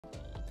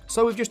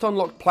So we've just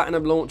unlocked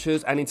platinum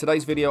launchers, and in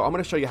today's video I'm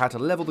going to show you how to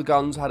level the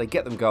guns, how to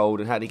get them gold,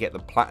 and how to get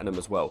them platinum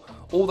as well.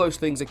 All those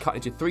things are cut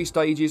into 3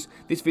 stages.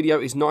 This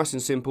video is nice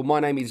and simple. My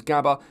name is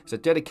Gabba. It's a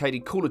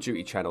dedicated Call of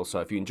Duty channel, so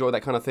if you enjoy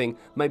that kind of thing,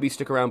 maybe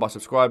stick around by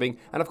subscribing,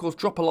 and of course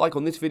drop a like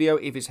on this video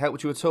if it's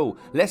helped you at all.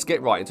 Let's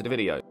get right into the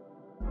video.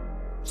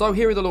 So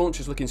here are the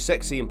launchers looking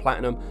sexy and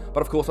platinum,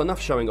 but of course enough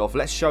showing off.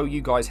 Let's show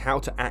you guys how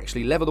to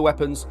actually level the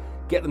weapons,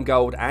 get them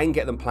gold, and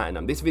get them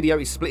platinum. This video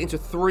is split into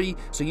 3,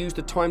 so use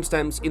the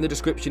timestamps in the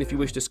description if you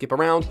wish to skip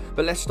around,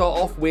 but let's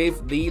start off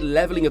with the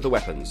leveling of the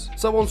weapons.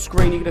 So on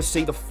screen you're going to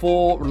see the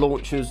 4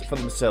 launchers for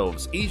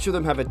themselves. Each of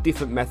them have a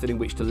different method in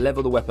which to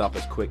level the weapon up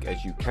as quick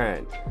as you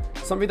can.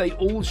 Something they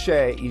all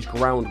share is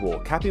ground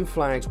war. Capping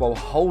flags while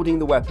holding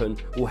the weapon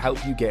will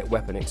help you get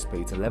weapon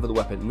XP to level the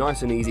weapon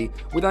nice and easy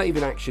without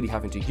even actually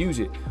having to use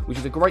it, which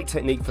is a great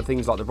technique for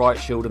things like the riot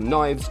shield and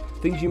knives,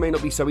 things you may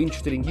not be so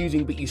interested in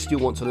using but you still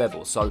want to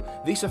level. So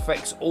this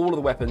affects all of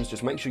the weapons,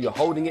 just make sure you're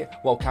holding it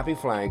while capping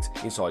flags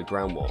inside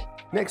ground war.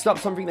 Next up,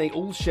 something they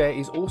all share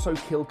is also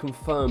kill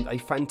confirmed, a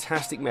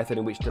fantastic method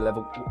in which to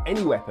level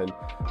any weapon,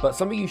 but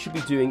something you should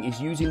be doing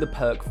is using the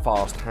perk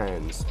fast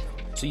hands.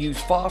 So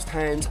use fast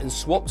hands and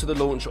swap to the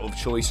launcher of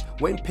choice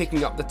when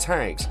picking up the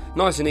tags.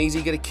 Nice and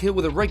easy, get a kill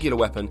with a regular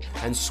weapon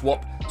and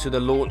swap to the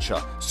launcher.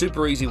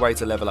 Super easy way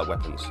to level up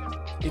weapons.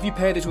 If you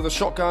pair this with a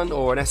shotgun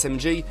or an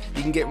SMG,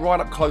 you can get right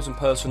up close and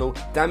personal,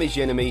 damage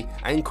the enemy,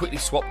 and quickly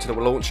swap to the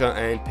launcher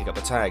and pick up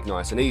the tag.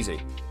 Nice and easy.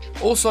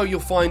 Also, you'll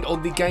find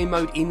on the game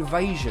mode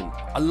Invasion.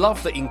 I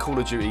love that in Call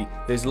of Duty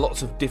there's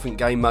lots of different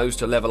game modes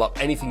to level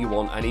up anything you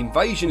want, and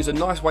Invasion is a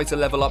nice way to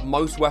level up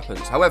most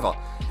weapons. However,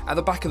 at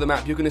the back of the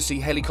map you're going to see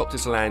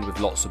helicopters land with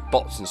lots of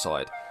bots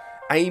inside.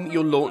 Aim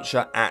your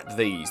launcher at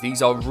these.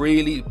 These are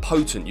really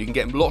potent. You can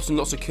get lots and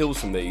lots of kills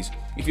from these.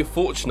 If you're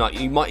fortunate,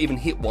 you might even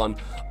hit one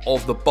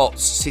of the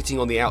bots sitting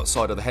on the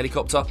outside of the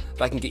helicopter.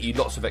 They can get you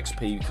lots of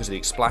XP because of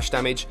the splash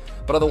damage.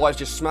 But otherwise,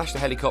 just smash the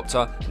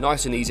helicopter.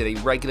 Nice and easy. They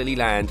regularly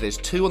land. There's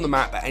 2 on the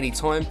map at any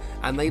time,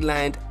 and they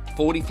land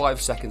 45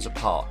 seconds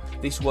apart.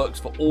 This works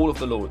for all of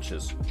the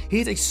launchers.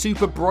 Here's a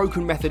super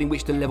broken method in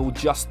which to level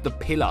just the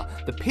Pila.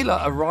 The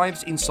Pila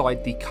arrives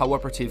inside the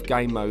cooperative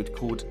game mode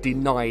called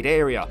Denied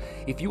Area.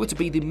 If you were to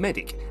be the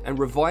medic and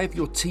revive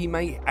your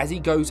teammate as he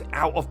goes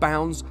out of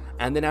bounds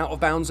and then out of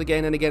bounds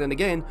again and again and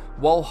again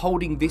while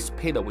holding this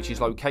Pila, which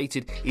is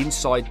located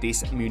inside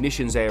this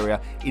munitions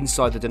area,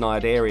 inside the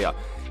Denied Area.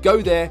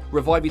 Go there,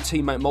 revive your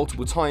teammate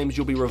multiple times,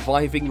 you'll be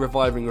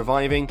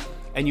reviving,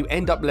 and you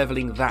end up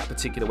leveling that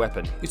particular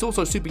weapon. It's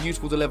also super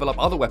useful to level up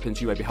other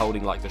weapons you may be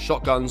holding, like the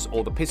shotguns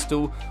or the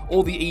pistol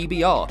or the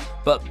EBR,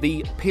 but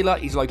the Pila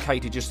is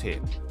located just here.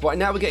 Right,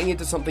 now we're getting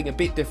into something a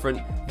bit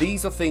different.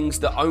 These are things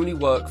that only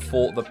work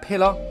for the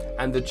Pila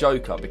and the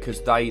JOKR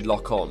because they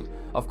lock on.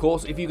 Of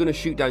course, if you're going to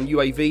shoot down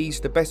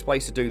UAVs, the best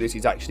place to do this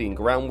is actually in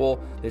ground war.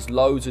 There's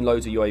loads and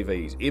loads of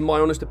UAVs. In my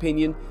honest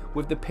opinion,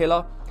 with the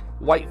Pila,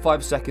 wait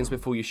 5 seconds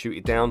before you shoot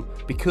it down,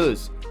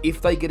 because if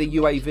they get a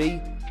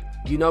UAV,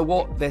 you know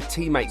what? Their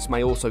teammates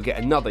may also get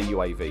another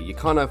UAV. You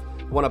kind of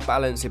want to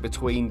balance it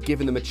between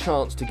giving them a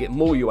chance to get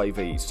more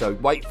UAVs. So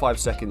wait 5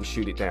 seconds,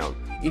 shoot it down.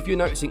 If you're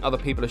noticing other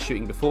people are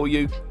shooting before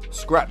you,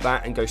 scrap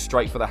that and go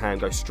straight for the hand.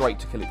 Go straight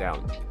to kill it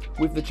down.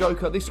 With the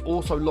JOKR, this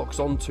also locks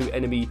onto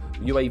enemy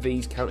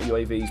UAVs, counter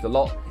UAVs, the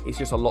lot. It's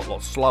just a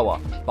lot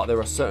slower. But there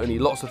are certainly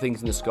lots of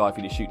things in the sky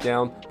for you to shoot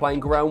down. Playing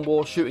ground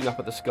war, shooting up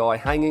at the sky,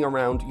 hanging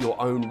around your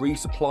own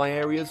resupply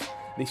areas.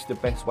 This is the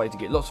best way to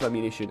get lots of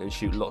ammunition and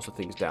shoot lots of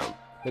things down.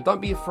 Now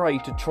don't be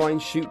afraid to try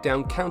and shoot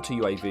down counter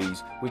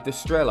UAVs with the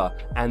Strela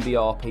and the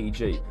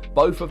RPG.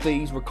 Both of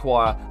these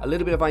require a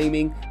little bit of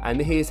aiming, and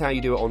here's how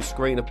you do it on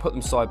screen. I put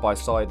them side by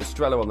side, the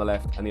Strela on the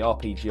left and the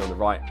RPG on the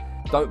right.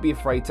 Don't be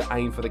afraid to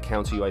aim for the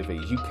counter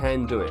UAVs, you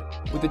can do it.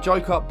 With the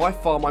JOKR, by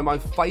far my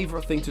most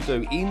favourite thing to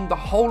do in the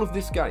whole of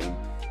this game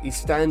is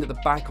stand at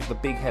the back of the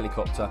big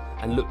helicopter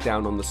and look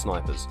down on the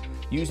snipers.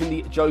 Using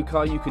the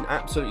JOKR, you can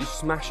absolutely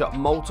smash up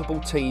multiple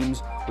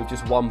teams with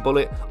just 1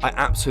 bullet. I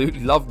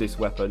absolutely love this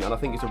weapon, and I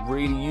think it's a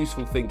really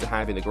useful thing to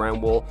have in the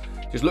ground war.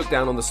 Just look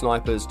down on the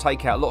snipers,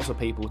 take out lots of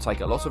people,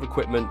 take out lots of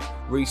equipment,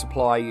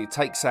 resupply. It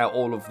takes out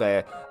all of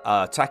their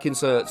tack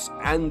inserts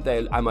and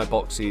their ammo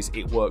boxes.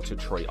 It works a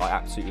treat. I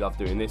absolutely love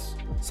doing this.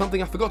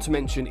 Something I forgot to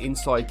mention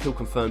inside Kill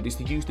Confirmed is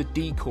to use the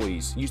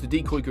decoys. Use the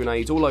decoy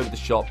grenades all over the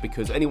shop,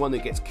 because anyone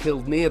that gets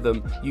killed near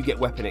them, you get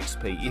weapon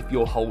XP if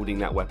you're holding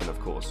that weapon, of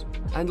course.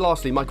 And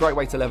lastly, my great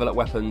way to level up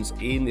weapons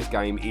in this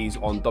game is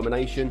on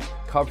domination,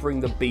 covering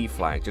the B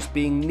flag. Just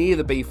being near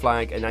the B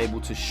flag and able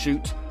to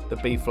shoot the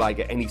B flag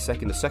at any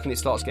second. The second it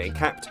starts getting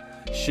capped,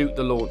 shoot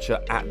the launcher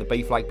at the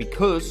B flag,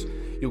 because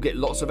you'll get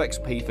lots of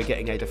XP for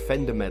getting a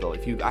defender medal.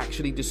 If you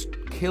actually just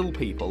kill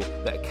people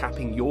that are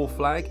capping your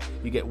flag,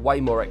 you get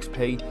way more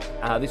XP.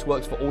 This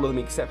works for all of them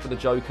except for the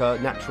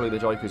JOKR. Naturally, the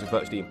JOKR is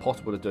virtually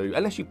impossible to do.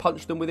 Unless you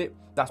punch them with it,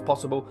 that's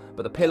possible.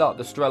 But the Pila,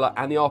 the Strela,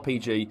 and the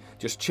RPG,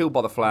 just chill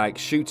by the flag,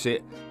 shoot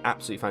it,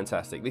 absolutely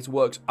fantastic. This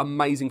works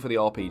amazing for the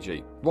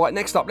RPG. Right,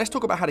 next up, let's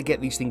talk about how to get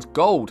these things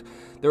gold.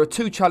 There are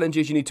 2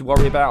 challenges you need to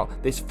worry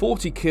about. There's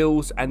 40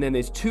 kills, and then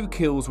there's 2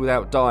 kills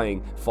without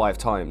dying 5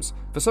 times.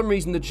 For some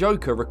reason, the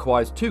JOKR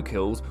requires 2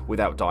 kills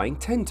without dying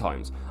 10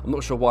 times. I'm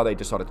not sure why they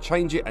decided to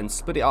change it and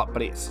split it up,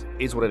 but it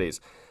is what it is.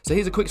 So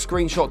here's a quick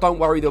screenshot. Don't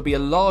worry, there'll be a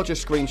larger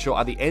screenshot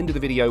at the end of the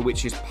video,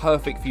 which is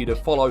perfect for you to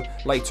follow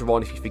later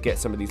on if you forget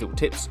some of these little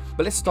tips.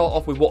 But let's start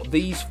off with what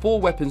these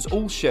 4 weapons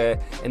all share,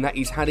 and that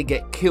is how to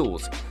get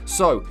kills.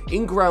 So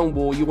in ground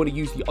war, you want to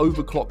use the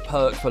overclock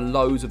perk for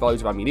loads of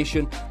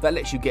ammunition. That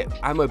lets you get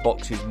ammo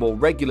boxes more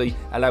regularly,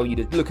 allowing you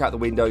to look out the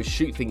windows,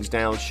 shoot things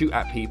down, shoot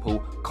at people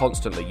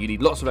constantly. You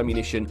need lots of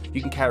ammunition.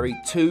 You can carry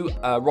 2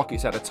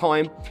 rockets at a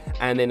time,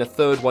 and then a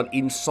 3rd one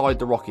inside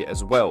the rocket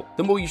as well.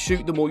 The more you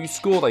shoot, the more you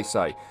score, they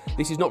say.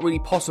 This is not really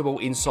possible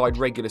inside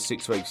regular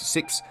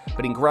 6v6,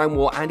 but in ground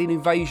war and in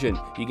invasion,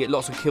 you get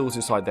lots of kills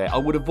inside there. I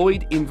would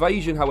avoid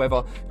invasion,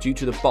 however, due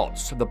to the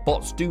bots. The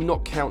bots do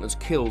not count as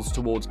kills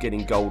towards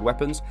getting gold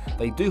weapons.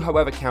 They do,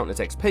 however, count as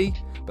XP,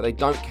 but they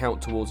don't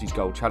count towards these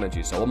gold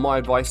challenges. So on my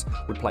advice,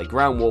 would play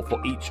ground war for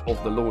each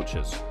of the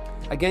launchers.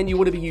 Again, you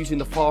want to be using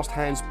the fast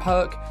hands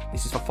perk.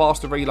 This is for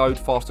faster reload,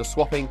 faster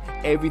swapping.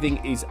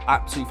 Everything is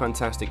absolutely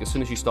fantastic. As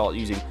soon as you start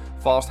using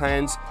fast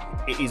hands,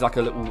 it is like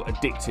a little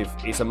addictive.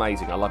 It's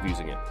amazing. I love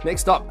using it.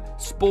 Next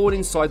up, spawn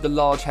inside the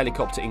large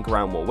helicopter in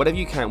ground war. Whatever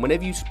you can,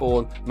 whenever you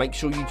spawn, make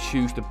sure you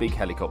choose the big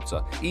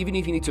helicopter. Even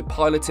if you need to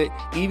pilot it,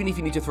 even if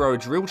you need to throw a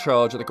drill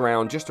charge at the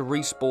ground just to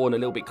respawn a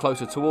little bit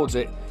closer towards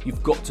it,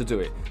 you've got to do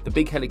it. The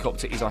big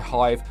helicopter is a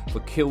hive for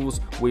kills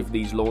with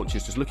these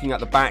launchers. Just looking at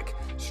the back,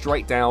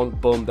 straight down,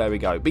 boom, there we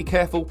go. Be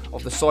careful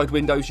of the side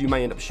windows. You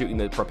may end up shooting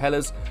the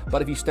propellers,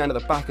 but if you stand at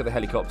the back of the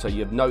helicopter,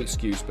 you have no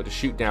excuse but to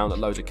shoot down at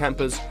loads of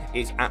campers.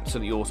 It's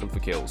absolutely awesome for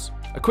kills.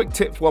 A quick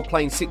tip while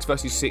playing 6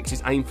 vs 6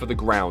 is aim for the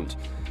ground.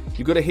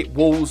 You've got to hit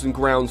walls and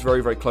grounds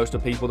very, very close to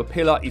people. The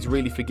Pila is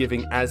really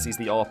forgiving, as is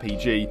the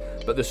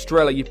RPG, but the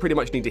Strela, you pretty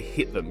much need to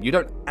hit them. You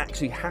don't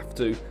actually have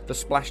to. The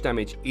splash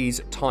damage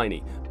is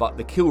tiny, but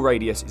the kill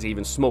radius is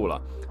even smaller.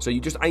 So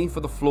you just aim for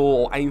the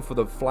floor or aim for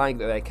the flag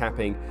that they're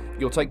capping.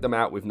 You'll take them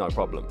out with no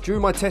problem.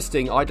 During my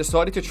testing, I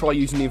decided to try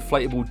using the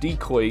inflatable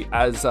decoy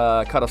as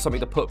kind of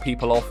something to put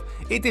people off.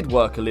 It did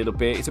work a little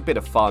bit. It's a bit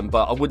of fun,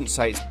 but I wouldn't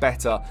say it's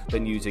better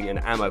than using an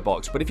ammo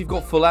box. But if you've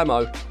got full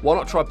ammo, why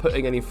not try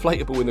putting an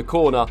inflatable in the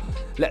corner,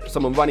 let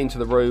someone run into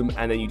the room,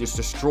 and then you just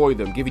destroy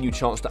them, giving you a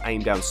chance to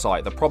aim down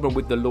sight. The problem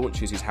with the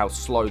launches is how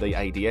slow they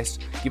ADS,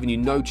 giving you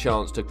no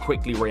chance to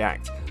quickly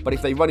react. But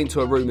if they run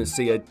into a room and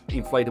see an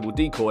inflatable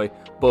decoy,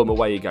 boom,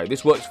 away you go.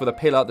 This works for the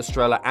Pila, the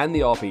Strela, and the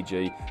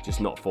RPG,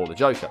 just not for the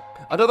JOKR.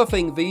 Another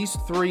thing these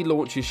 3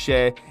 launchers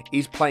share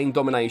is playing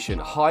domination.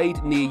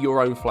 Hide near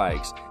your own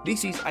flags.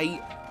 This is a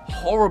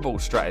horrible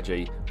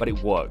strategy, but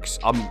it works.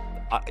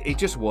 It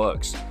just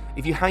works.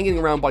 If you're hanging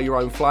around by your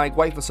own flag,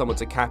 wait for someone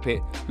to cap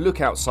it,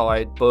 look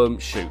outside, boom,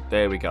 shoot.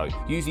 There we go.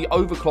 Use the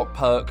overclock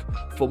perk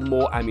for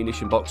more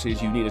ammunition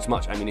boxes. You need as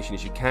much ammunition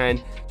as you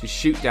can. Just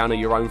shoot down at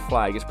your own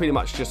flag. It's pretty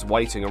much just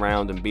waiting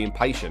around and being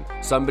patient.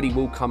 Somebody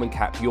will come and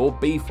cap your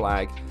B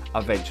flag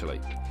eventually.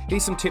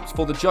 Here's some tips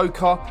for the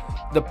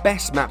JOKR. The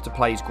best map to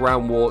play is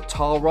Ground War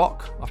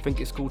Tarok. I think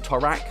it's called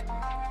Tarak.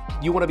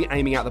 You want to be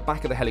aiming out the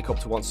back of the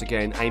helicopter once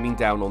again, aiming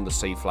down on the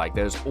C flag.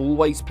 There's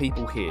always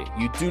people here.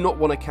 You do not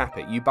want to cap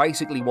it. You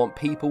basically want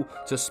people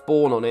to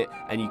spawn on it,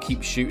 and you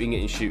keep shooting it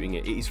and shooting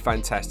it. It is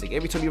fantastic.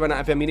 Every time you run out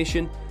of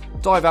ammunition,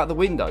 dive out the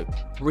window,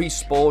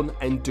 respawn,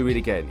 and do it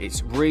again.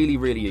 It's really,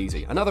 really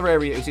easy. Another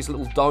area is this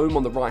little dome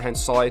on the right-hand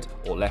side,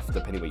 or left,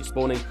 depending where you're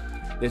spawning.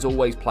 There's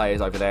always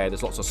players over there.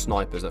 There's lots of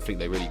snipers that think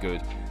they're really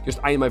good. Just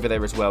aim over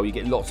there as well. You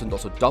get lots and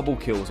lots of double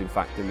kills, in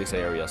fact, in this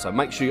area. So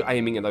make sure you're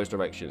aiming in those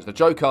directions. The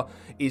JOKR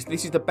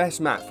this is the best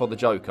map for the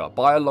JOKR.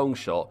 By a long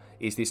shot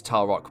is this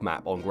Tarok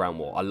map on Ground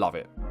War. I love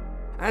it.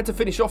 And to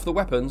finish off the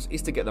weapons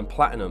is to get them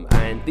platinum.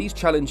 And these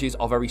challenges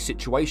are very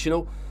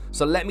situational.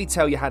 So let me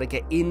tell you how to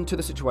get into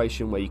the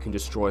situation where you can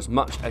destroy as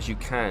much as you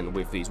can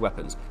with these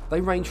weapons.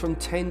 They range from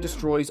 10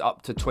 destroys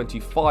up to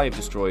 25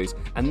 destroys,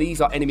 and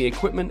these are enemy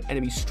equipment,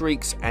 enemy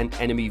streaks, and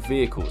enemy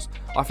vehicles.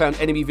 I found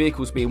enemy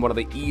vehicles being one of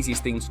the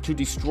easiest things to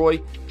destroy,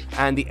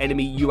 and the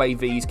enemy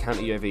UAVs,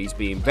 counter UAVs,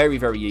 being very,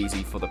 very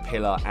easy for the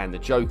Pila and the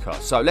JOKR.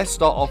 So let's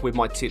start off with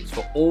my tips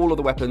for all of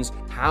the weapons.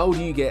 How do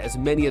you get as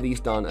many of these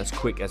done as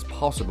quick as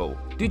possible?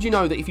 Did you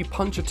know that if you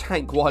punch a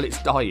tank while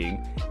it's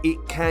dying, it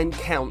can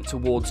count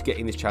towards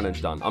getting this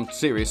challenge done? I'm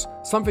serious.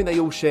 Something they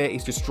all share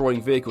is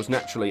destroying vehicles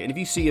naturally, and if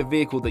you see a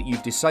vehicle that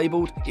you've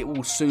disabled, it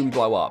will soon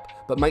blow up.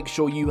 But make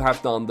sure you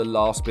have done the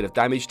last bit of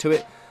damage to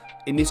it.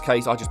 In this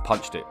case, I just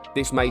punched it.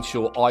 This made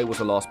sure I was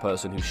the last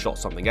person who shot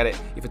something at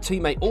it. If a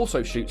teammate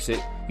also shoots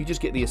it, you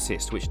just get the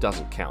assist, which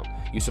doesn't count.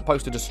 You're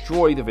supposed to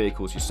destroy the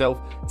vehicles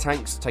yourself.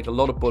 Tanks take a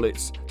lot of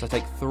bullets, so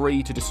take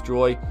 3 to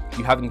destroy.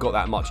 You haven't got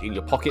that much in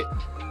your pocket.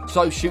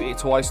 So shoot it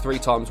twice, 3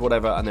 times,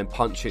 whatever, and then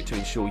punch it to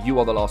ensure you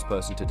are the last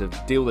person to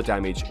deal the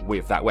damage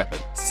with that weapon.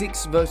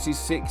 6 versus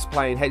 6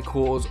 playing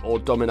headquarters or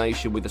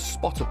domination with the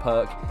spotter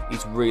perk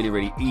is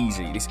really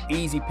easy. It's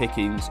easy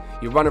pickings.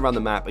 You run around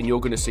the map and you're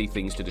going to see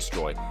things to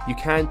destroy. You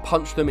can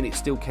punch them and it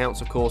still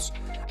counts, of course,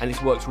 and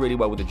this works really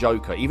well with the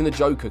JOKR. Even the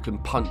JOKR can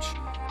punch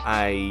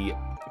a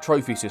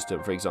trophy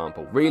system, for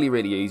example.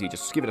 Really easy.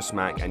 Just give it a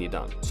smack and you're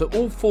done. So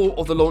all 4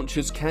 of the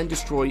launchers can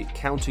destroy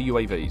counter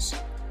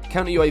UAVs.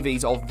 Counter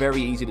UAVs are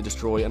very easy to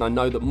destroy, and I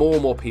know that more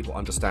and more people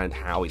understand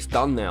how it's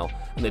done now,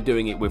 and they're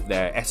doing it with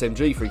their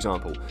SMG, for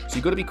example. So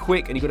you've got to be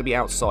quick and you've got to be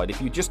outside. If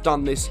you've just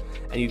done this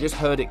and you just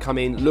heard it come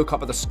in, look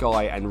up at the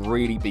sky and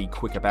really be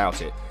quick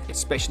about it.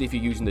 Especially if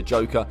you're using the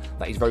JOKR,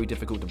 that is very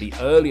difficult to be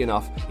early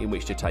enough in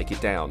which to take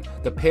it down.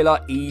 The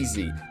Pila,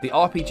 easy. The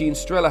RPG and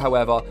Strela,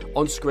 however,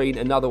 on screen,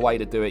 another way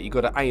to do it. You've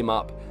got to aim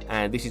up,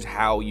 and this is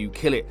how you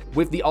kill it.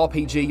 With the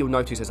RPG, you'll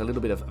notice there's a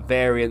little bit of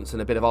variance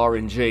and a bit of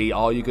RNG.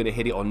 Are you going to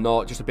hit it or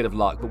not? Just a bit of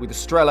luck. But with the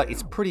Strela,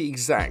 it's pretty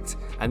exact,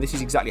 and this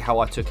is exactly how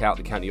I took out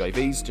the counter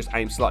UAVs. Just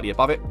aim slightly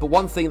above it. But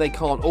one thing they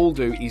can't all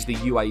do is the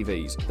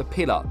UAVs. The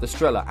Pila, the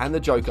Strela, and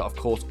the JOKR, of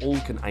course, all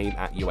can aim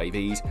at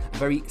UAVs and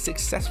very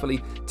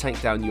successfully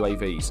take down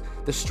UAVs.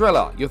 The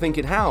Strela, you're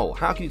thinking, how?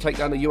 How can you take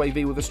down a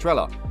UAV with a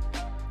Strela?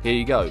 Here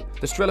you go.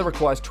 The Strela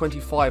requires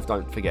 25,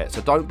 don't forget,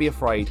 so don't be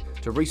afraid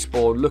to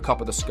respawn, look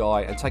up at the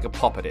sky, and take a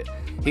pop at it.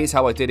 Here's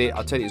how I did it.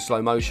 I'll tell you in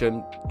slow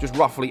motion. Just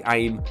roughly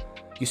aim.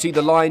 You see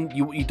the line?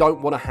 You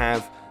don't want to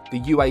have the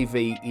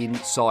UAV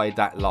inside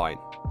that line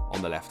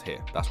on the left here.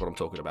 That's what I'm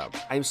talking about.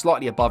 Aim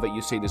slightly above it.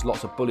 You see there's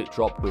lots of bullet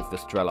drop with the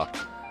Strela.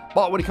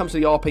 But when it comes to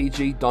the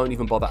RPG, don't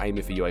even bother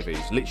aiming for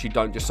UAVs. Literally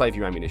don't. Just save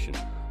your ammunition.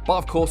 But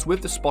of course,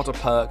 with the spotter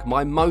perk,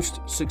 my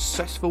most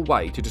successful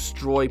way to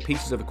destroy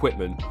pieces of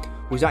equipment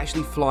was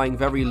actually flying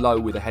very low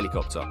with a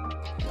helicopter,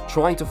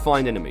 trying to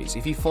find enemies.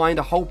 If you find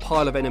a whole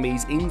pile of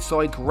enemies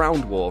inside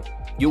ground war,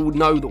 you will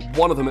know that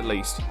one of them at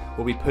least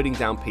will be putting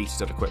down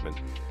pieces of equipment.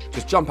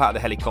 Just jump out of the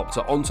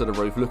helicopter onto the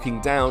roof looking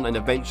down, and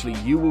eventually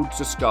you will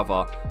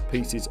discover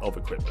pieces of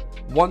equipment.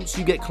 Once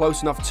you get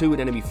close enough to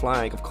an enemy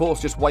flag, of course,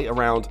 just wait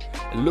around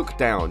and look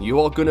down. You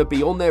are going to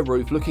be on their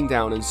roof looking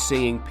down and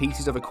seeing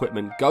pieces of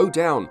equipment go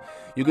down.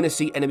 You're going to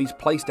see enemies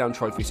place down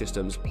trophy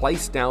systems,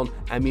 place down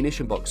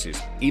ammunition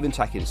boxes, even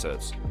tac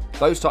inserts.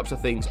 Those types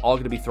of things are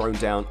going to be thrown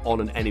down on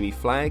an enemy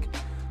flag.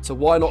 So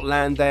why not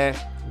land there,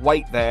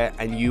 wait there,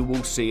 and you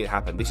will see it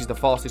happen. This is the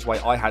fastest way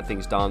I had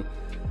things done,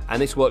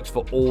 and this works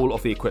for all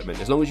of the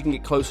equipment. As long as you can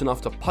get close enough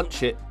to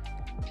punch it,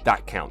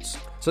 that counts.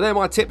 So there are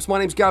my tips. My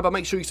name's Gabba.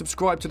 Make sure you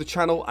subscribe to the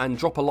channel and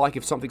drop a like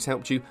if something's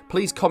helped you.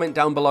 Please comment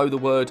down below the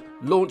word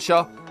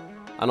launcher,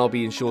 and I'll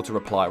be sure to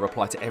reply. I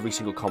reply to every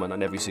single comment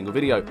on every single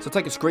video. So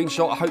take a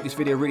screenshot. I hope this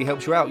video really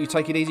helps you out. You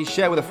take it easy.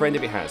 Share with a friend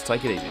if it has.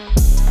 Take it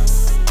easy.